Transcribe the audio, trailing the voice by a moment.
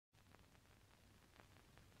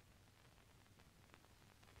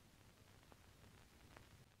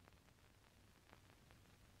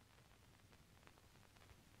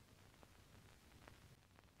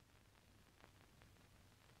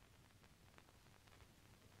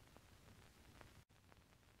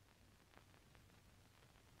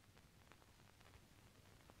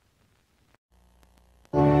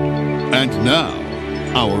And now,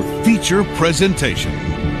 our feature presentation.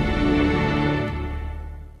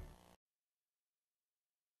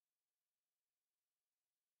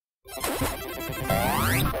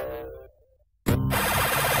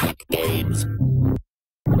 Games.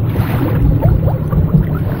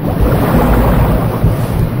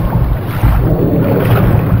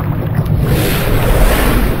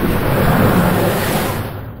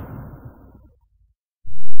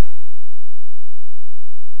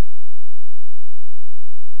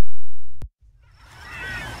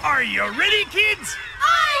 Are you ready, kids?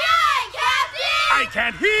 Aye, aye, Captain! I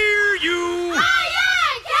can't hear you! Aye,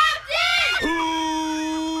 aye, Captain!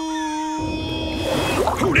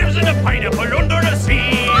 Who lives in a pineapple under the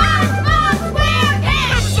sea? SpongeBob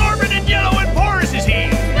SquarePants! Absorbent and yellow and porous is he?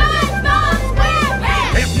 SpongeBob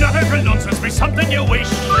SquarePants! Hypnotical nonsense be something you wish.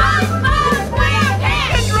 SpongeBob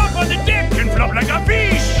SquarePants! And drop on the deck and flop like a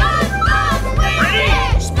fish. SpongeBob SquarePants! Ready?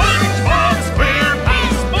 SpongeBob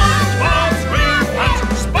SquarePants! SpongeBob SquarePants!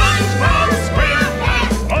 SpongeBob SquarePants!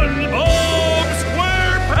 SpongeBob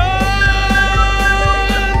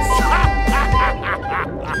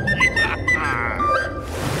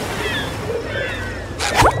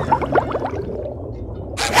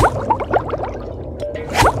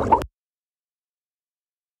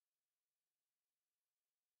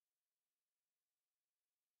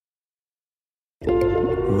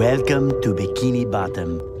Welcome to Bikini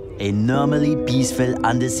Bottom, a normally peaceful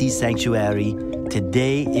undersea sanctuary.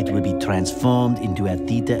 Today it will be transformed into a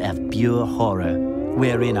theater of pure horror,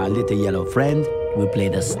 wherein our little yellow friend will play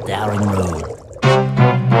the starring role.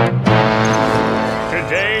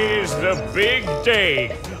 Today is the big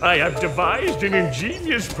day. I have devised an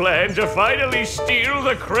ingenious plan to finally steal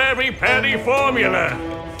the Krabby Patty formula.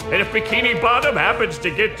 And if Bikini Bottom happens to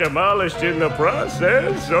get demolished in the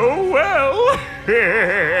process, oh well.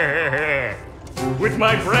 With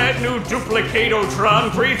my brand new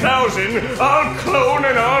Duplicatotron 3000, I'll clone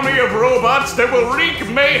an army of robots that will wreak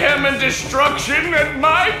mayhem and destruction at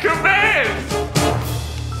my command.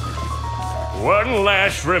 One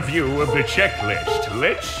last review of the checklist.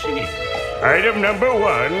 Let's see. Item number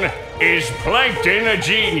 1, is Plankton a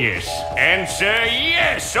genius? Answer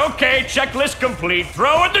yes. Okay, checklist complete.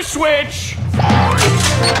 Throw in the switch.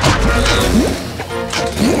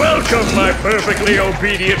 Welcome, my perfectly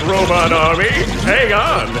obedient robot army. Hang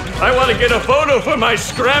on. I want to get a photo for my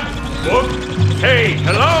scrapbook. Hey,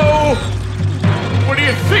 hello? What do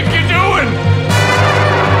you think you're doing?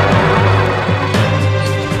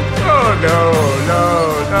 Oh,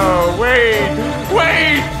 no, wait.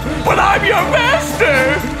 But I'm your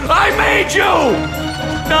master! I made you!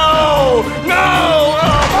 No!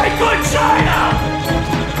 Oh, my good China!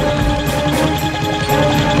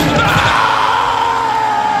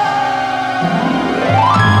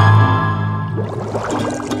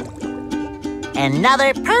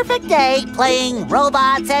 Another perfect day playing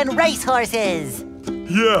robots and racehorses.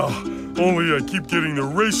 Yeah, only I keep getting the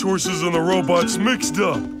racehorses and the robots mixed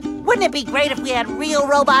up. Wouldn't it be great if we had real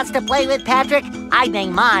robots to play with, Patrick? I'd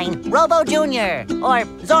name mine Robo Jr. or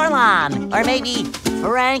Zorlon or maybe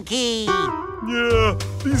Frankie. Yeah,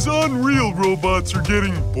 these unreal robots are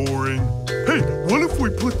getting boring. Hey, what if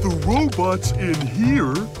we put the robots in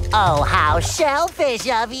here? Oh, how shellfish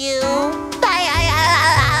of you.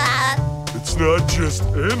 It's not just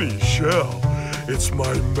any shell. It's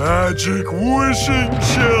my magic wishing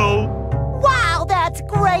shell. Wow, that's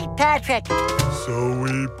great, Patrick. So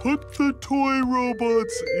we put the toy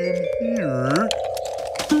robots in here.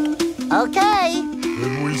 Okay.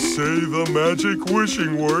 Then we say the magic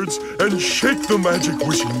wishing words and shake the magic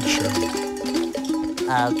wishing shell.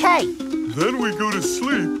 Okay. Then we go to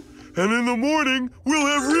sleep, and in the morning, we'll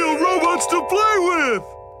have real robots to play with!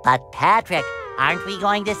 But Patrick, aren't we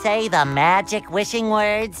going to say the magic wishing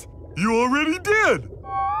words? You already did!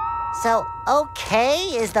 So, okay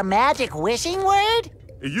is the magic wishing word?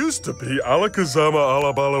 It used to be Alakazama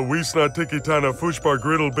Alabala Wiesna Tikitana Fushbar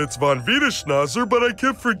Griddle Bits von Wiederschnauzer, but I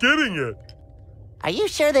kept forgetting it. Are you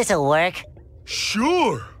sure this'll work?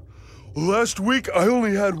 Sure! Last week, I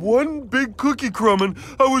only had one big cookie crumb and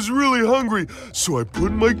I was really hungry. So I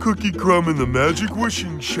put my cookie crumb in the magic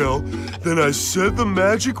wishing shell. Then I said the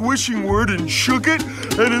magic wishing word and shook it.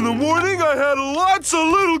 And in the morning, I had lots of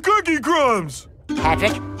little cookie crumbs.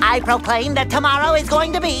 Patrick, I proclaim that tomorrow is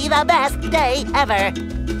going to be the best day ever.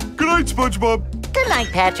 Good night, SpongeBob. Good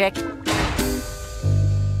night, Patrick.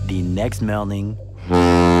 The next morning.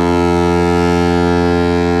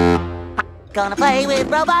 Gonna play with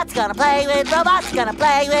robots, gonna play with robots, gonna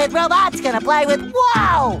play with robots, gonna play with...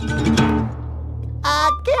 Wow!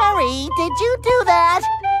 Gary, did you do that?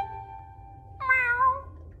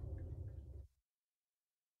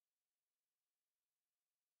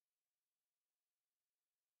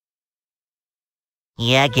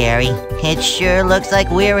 Yeah, Gary, it sure looks like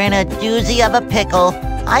we're in a doozy of a pickle.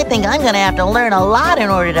 I think I'm gonna have to learn a lot in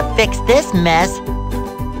order to fix this mess.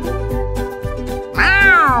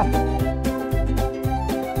 Meow!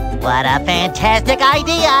 What a fantastic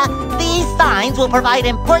idea! These signs will provide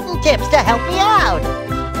important tips to help me out.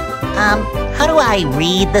 How do I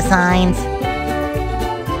read the signs?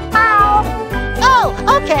 Meow! Oh,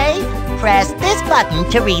 okay. Press this button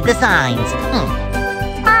to read the signs.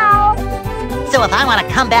 So if I want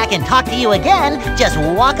to come back and talk to you again, just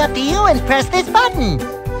walk up to you and press this button.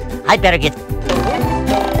 I'd better get...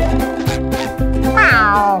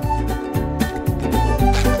 Meow.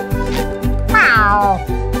 Meow.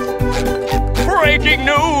 Breaking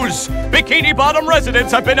news! Bikini Bottom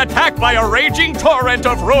residents have been attacked by a raging torrent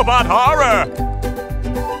of robot horror!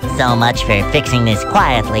 So much for fixing this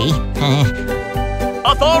quietly.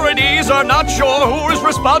 Authorities are not sure who is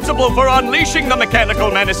responsible for unleashing the mechanical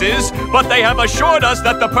menaces, but they have assured us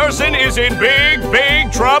that the person is in big,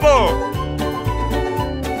 big trouble.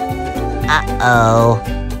 Uh-oh.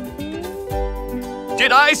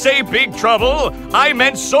 Did I say big trouble? I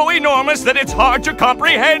meant so enormous that it's hard to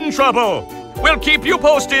comprehend trouble. We'll keep you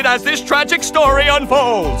posted as this tragic story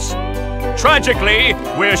unfolds. Tragically,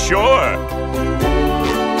 we're sure.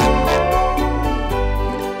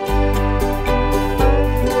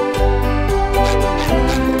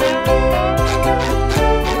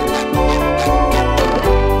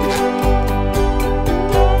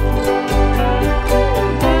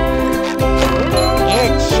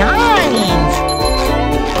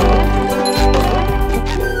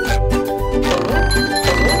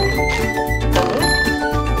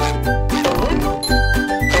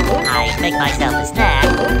 Make myself a snack,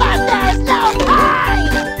 but there's no time!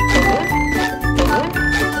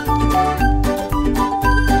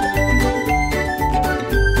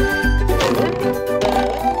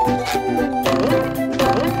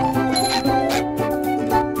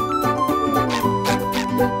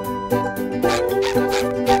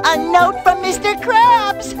 A note from Mr.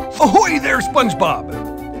 Krabs! Ahoy there, Sponge Bob!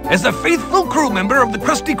 As a faithful crew member of the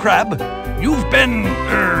Krusty Krab, you've been,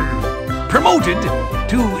 promoted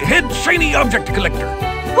to head shiny object collector.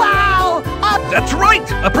 Wow! That's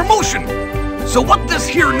right, a promotion! So what this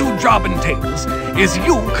here new job entails is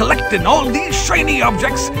you collecting all these shiny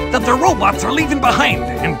objects that the robots are leaving behind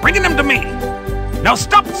and bringing them to me. Now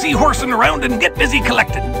stop seahorsing around and get busy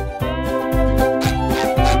collecting.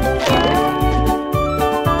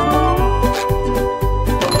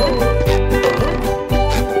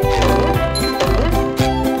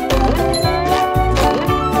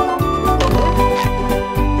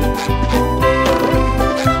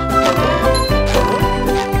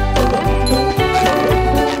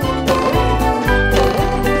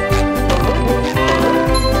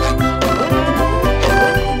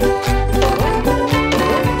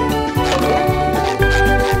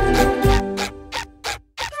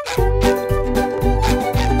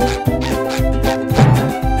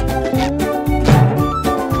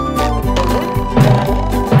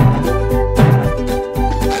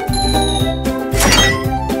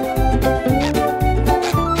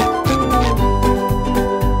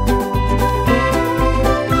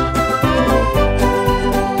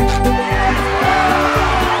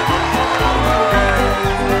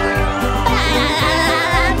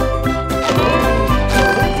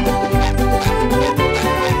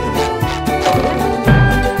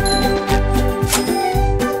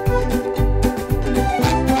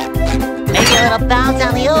 Bounce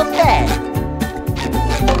on the old bed.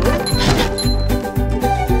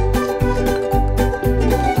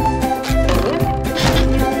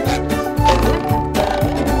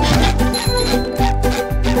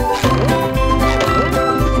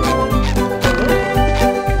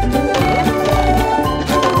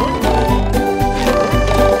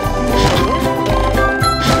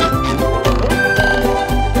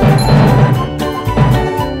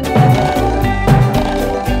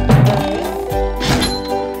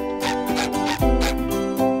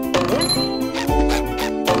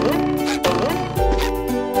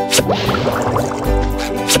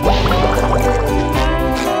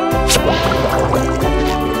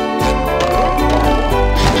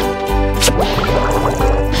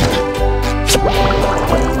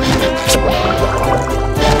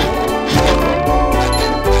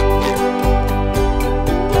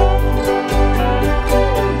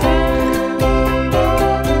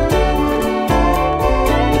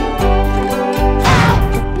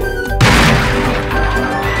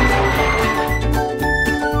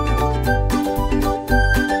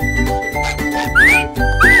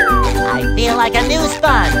 Like a new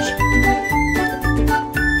sponge.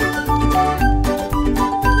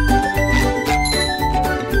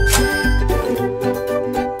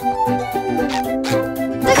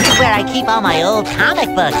 where I keep all my old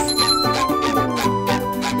comic books.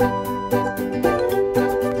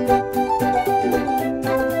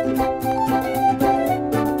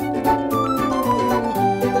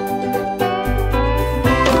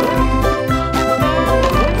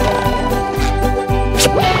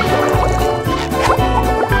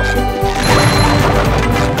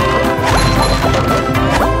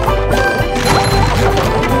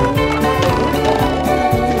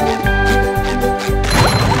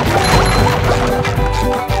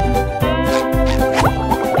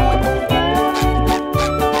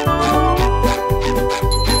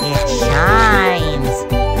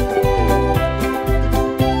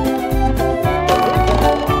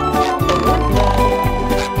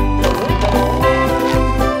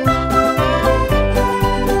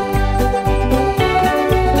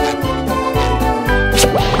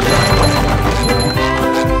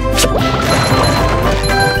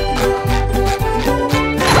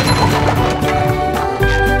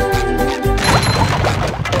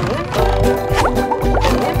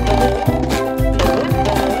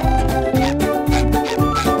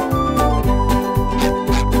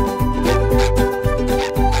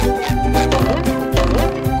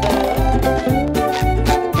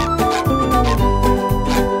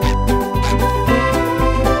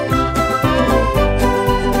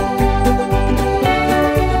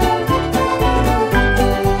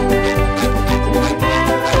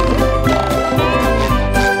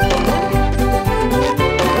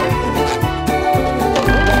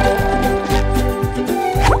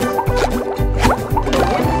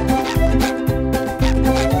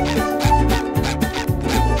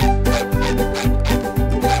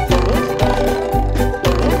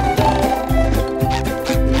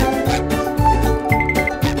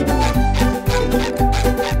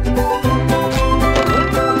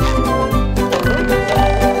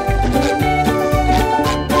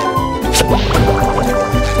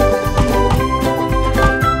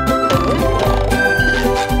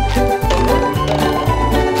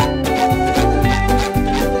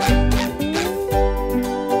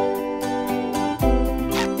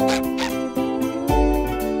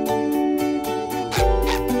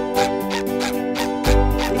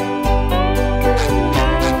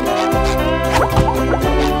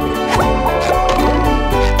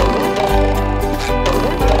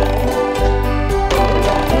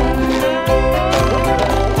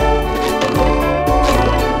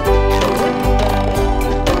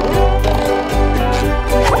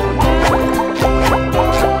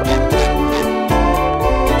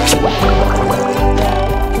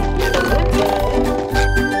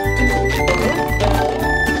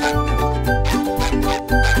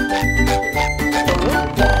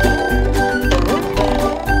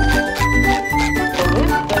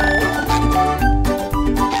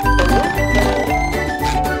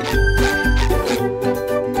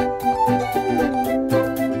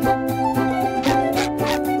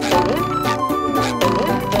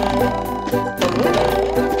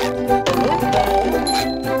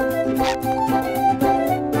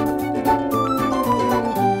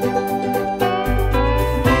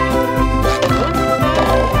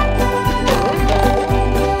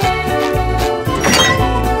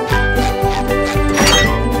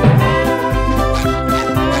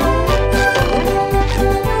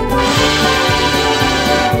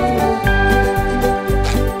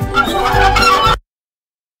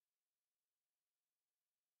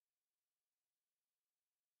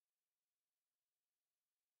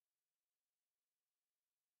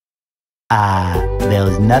 Ah,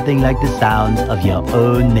 there's nothing like the sounds of your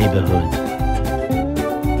own neighborhood.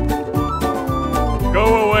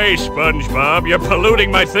 Go away, Sponge Bob. You're polluting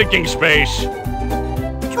my thinking space.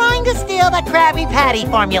 Trying to steal the Krabby Patty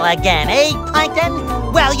formula again, eh, Plankton?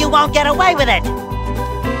 Well, you won't get away with it.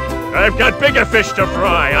 I've got bigger fish to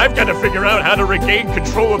fry. I've got to figure out how to regain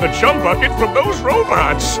control of the chum bucket from those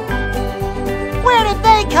robots. Where did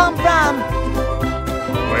they come from?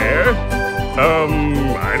 Where?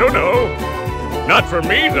 I don't know. Not for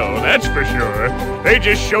me, though, that's for sure. They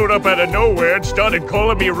just showed up out of nowhere and started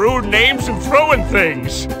calling me rude names and throwing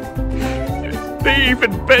things. They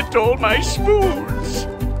even bent all my spoons.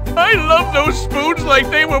 I love those spoons like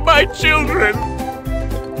they were my children.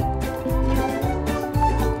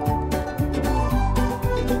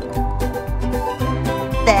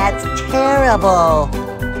 That's terrible.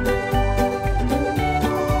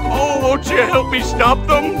 Oh, won't you help me stop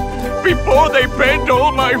them? Before they bend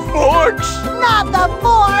all my forks? Not the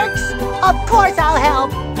forks! Of course I'll help.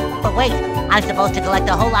 But wait, I'm supposed to collect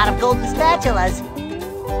a whole lot of golden spatulas.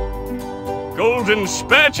 Golden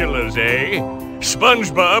spatulas, eh?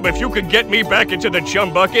 Sponge Bob, if you could get me back into the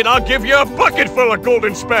chum bucket, I'll give you a bucket full of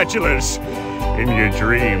golden spatulas. In your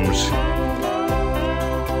dreams.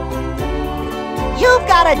 You've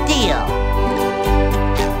got a deal.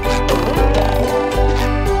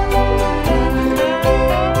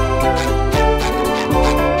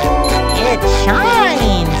 It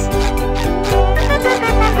shines.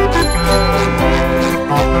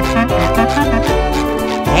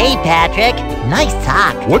 Hey, Patrick. Nice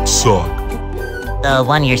sock. What sock? The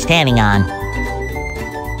one you're standing on.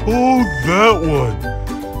 Oh, that one.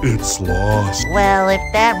 It's lost. Well, if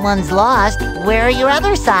that one's lost, where are your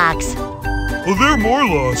other socks? Oh, they're more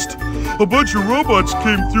lost. A bunch of robots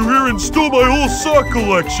came through here and stole my whole sock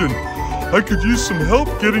collection. I could use some help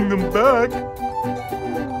getting them back.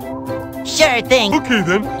 Sure thing. Okay,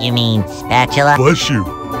 then. You mean spatula? Bless you.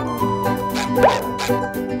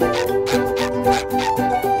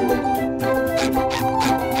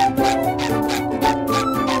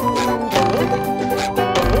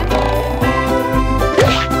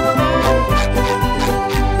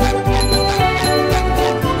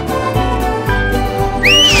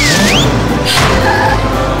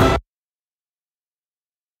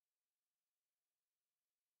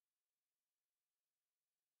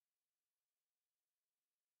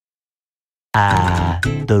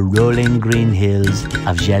 The rolling green hills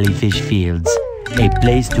of Jellyfish Fields, a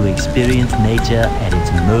place to experience nature at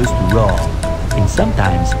its most raw, and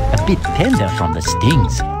sometimes a bit tender from the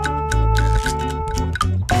stings.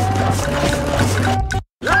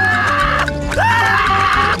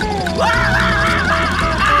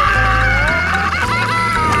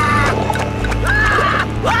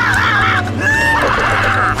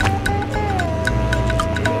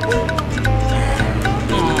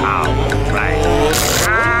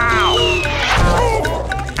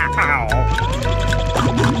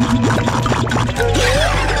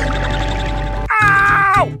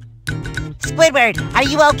 Squidward, are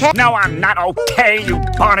you okay? No, I'm not okay, you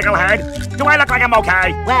barnacle head. Do I look like I'm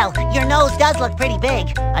okay? Well, your nose does look pretty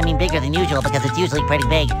big. I mean, bigger than usual because it's usually pretty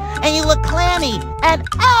big. And you look clammy. And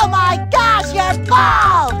oh my gosh, you're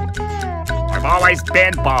bald! I've always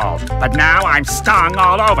been bald, but now I'm stung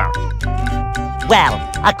all over.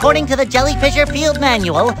 Well, according to the Jellyfisher Field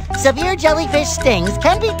Manual, severe jellyfish stings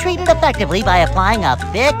can be treated effectively by applying a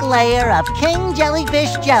thick layer of king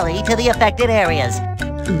jellyfish jelly to the affected areas.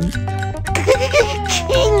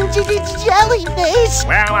 King jellyfish?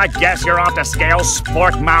 Well, I guess you're off to scale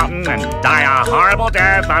Sport Mountain and die a horrible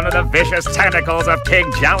death under the vicious tentacles of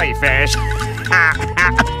King Jellyfish.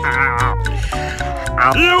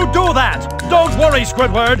 You do that! Don't worry,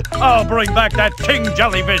 Squidward. I'll bring back that King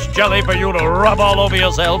Jellyfish jelly for you to rub all over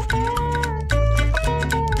yourself.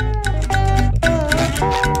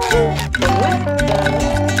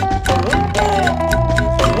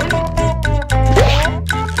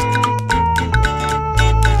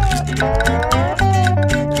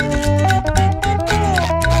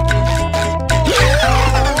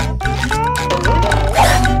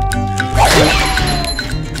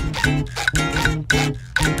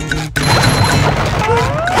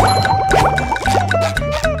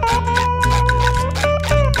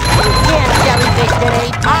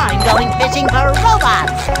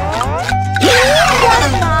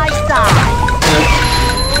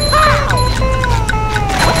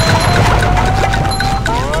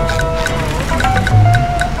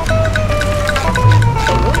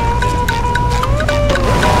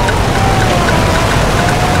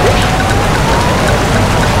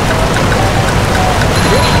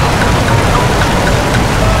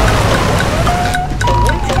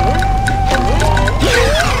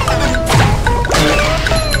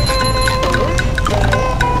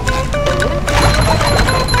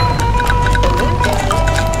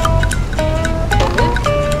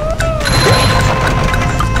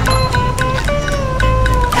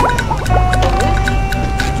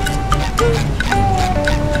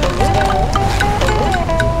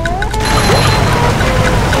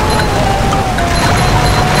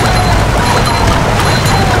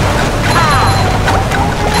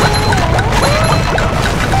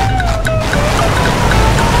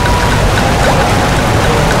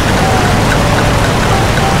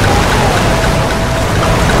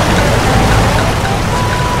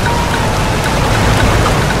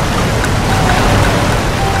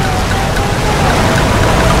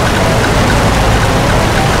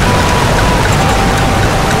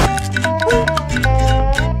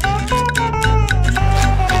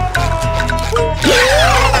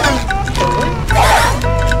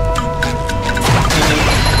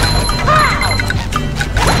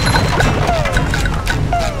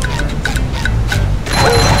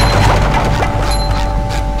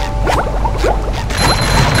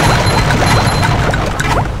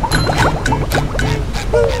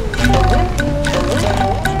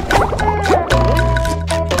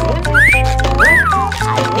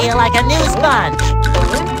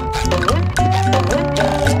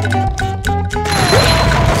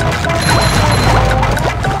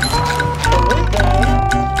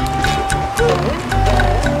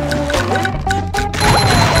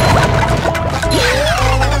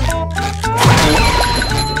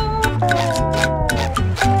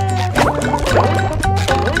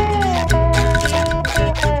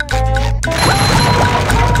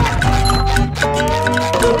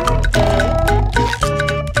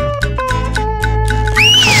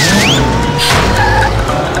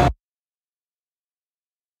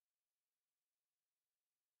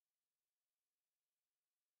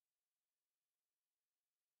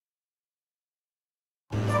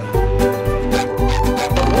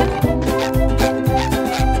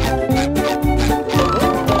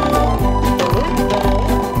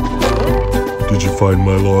 find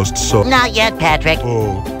my lost son. Not yet, Patrick.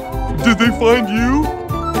 Oh. Did they find you?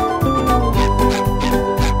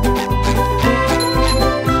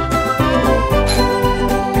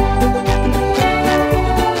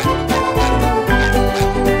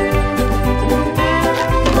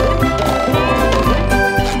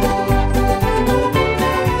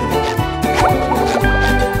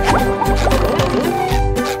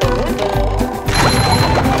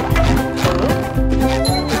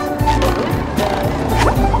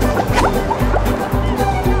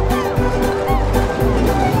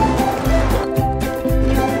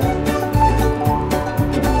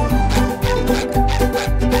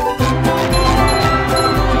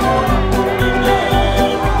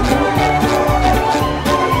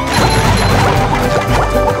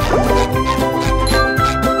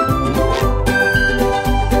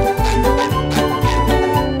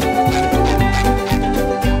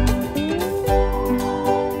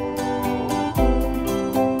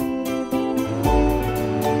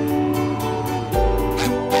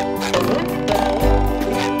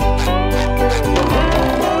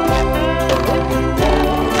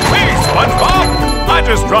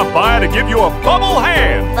 Just dropped by to give you a bubble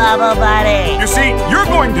hand. Bubble buddy. You see, you're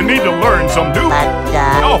going to need to learn some new...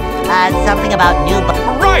 Something about new...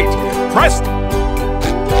 Right. Press...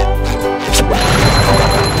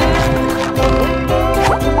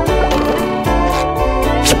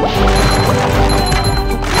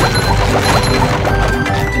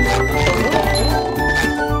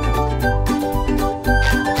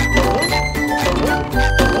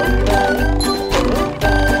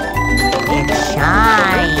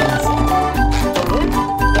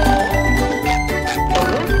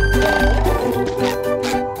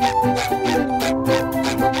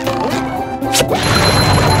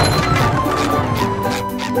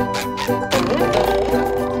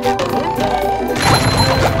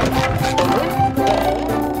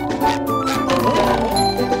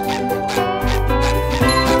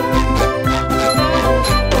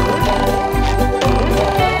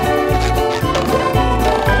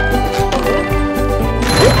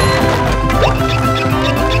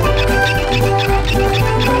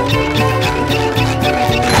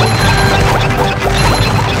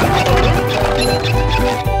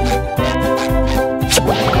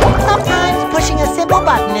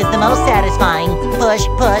 button is the most satisfying. Push,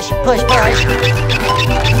 push, push, push.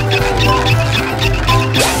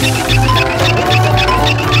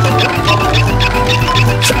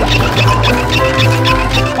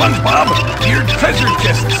 SpongeBob, your treasure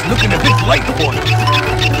chest's looking a bit light for you.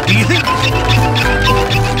 Do you think...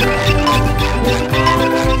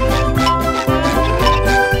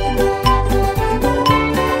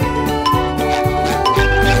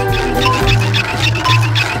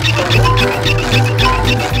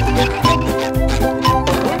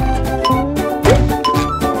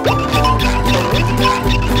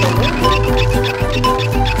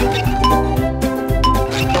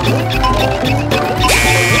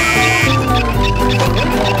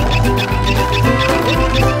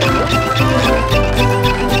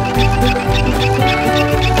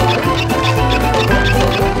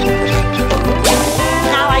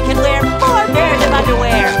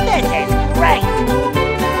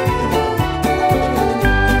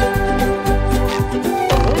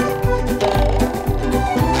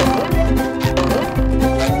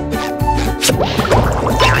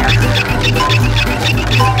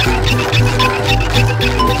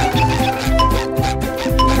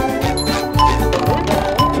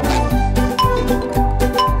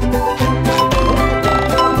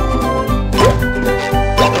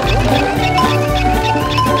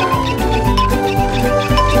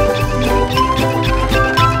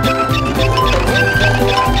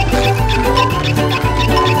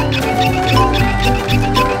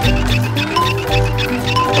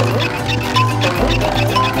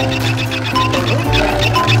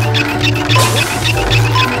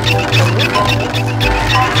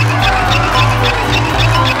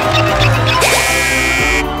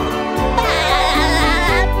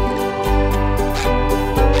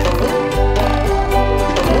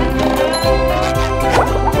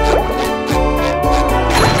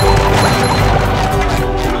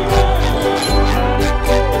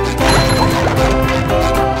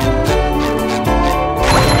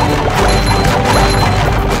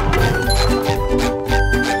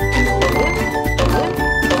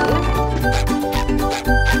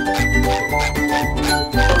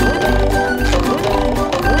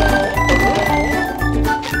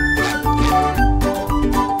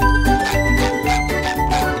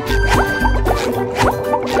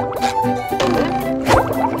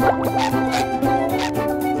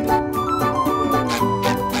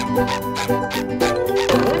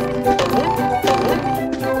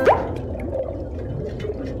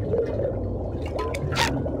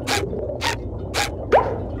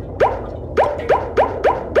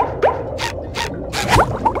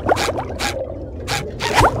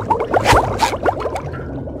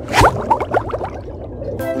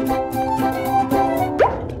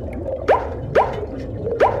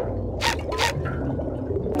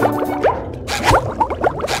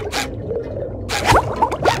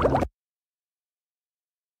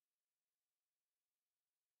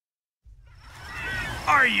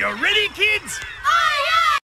 Are you ready, kids? Aye,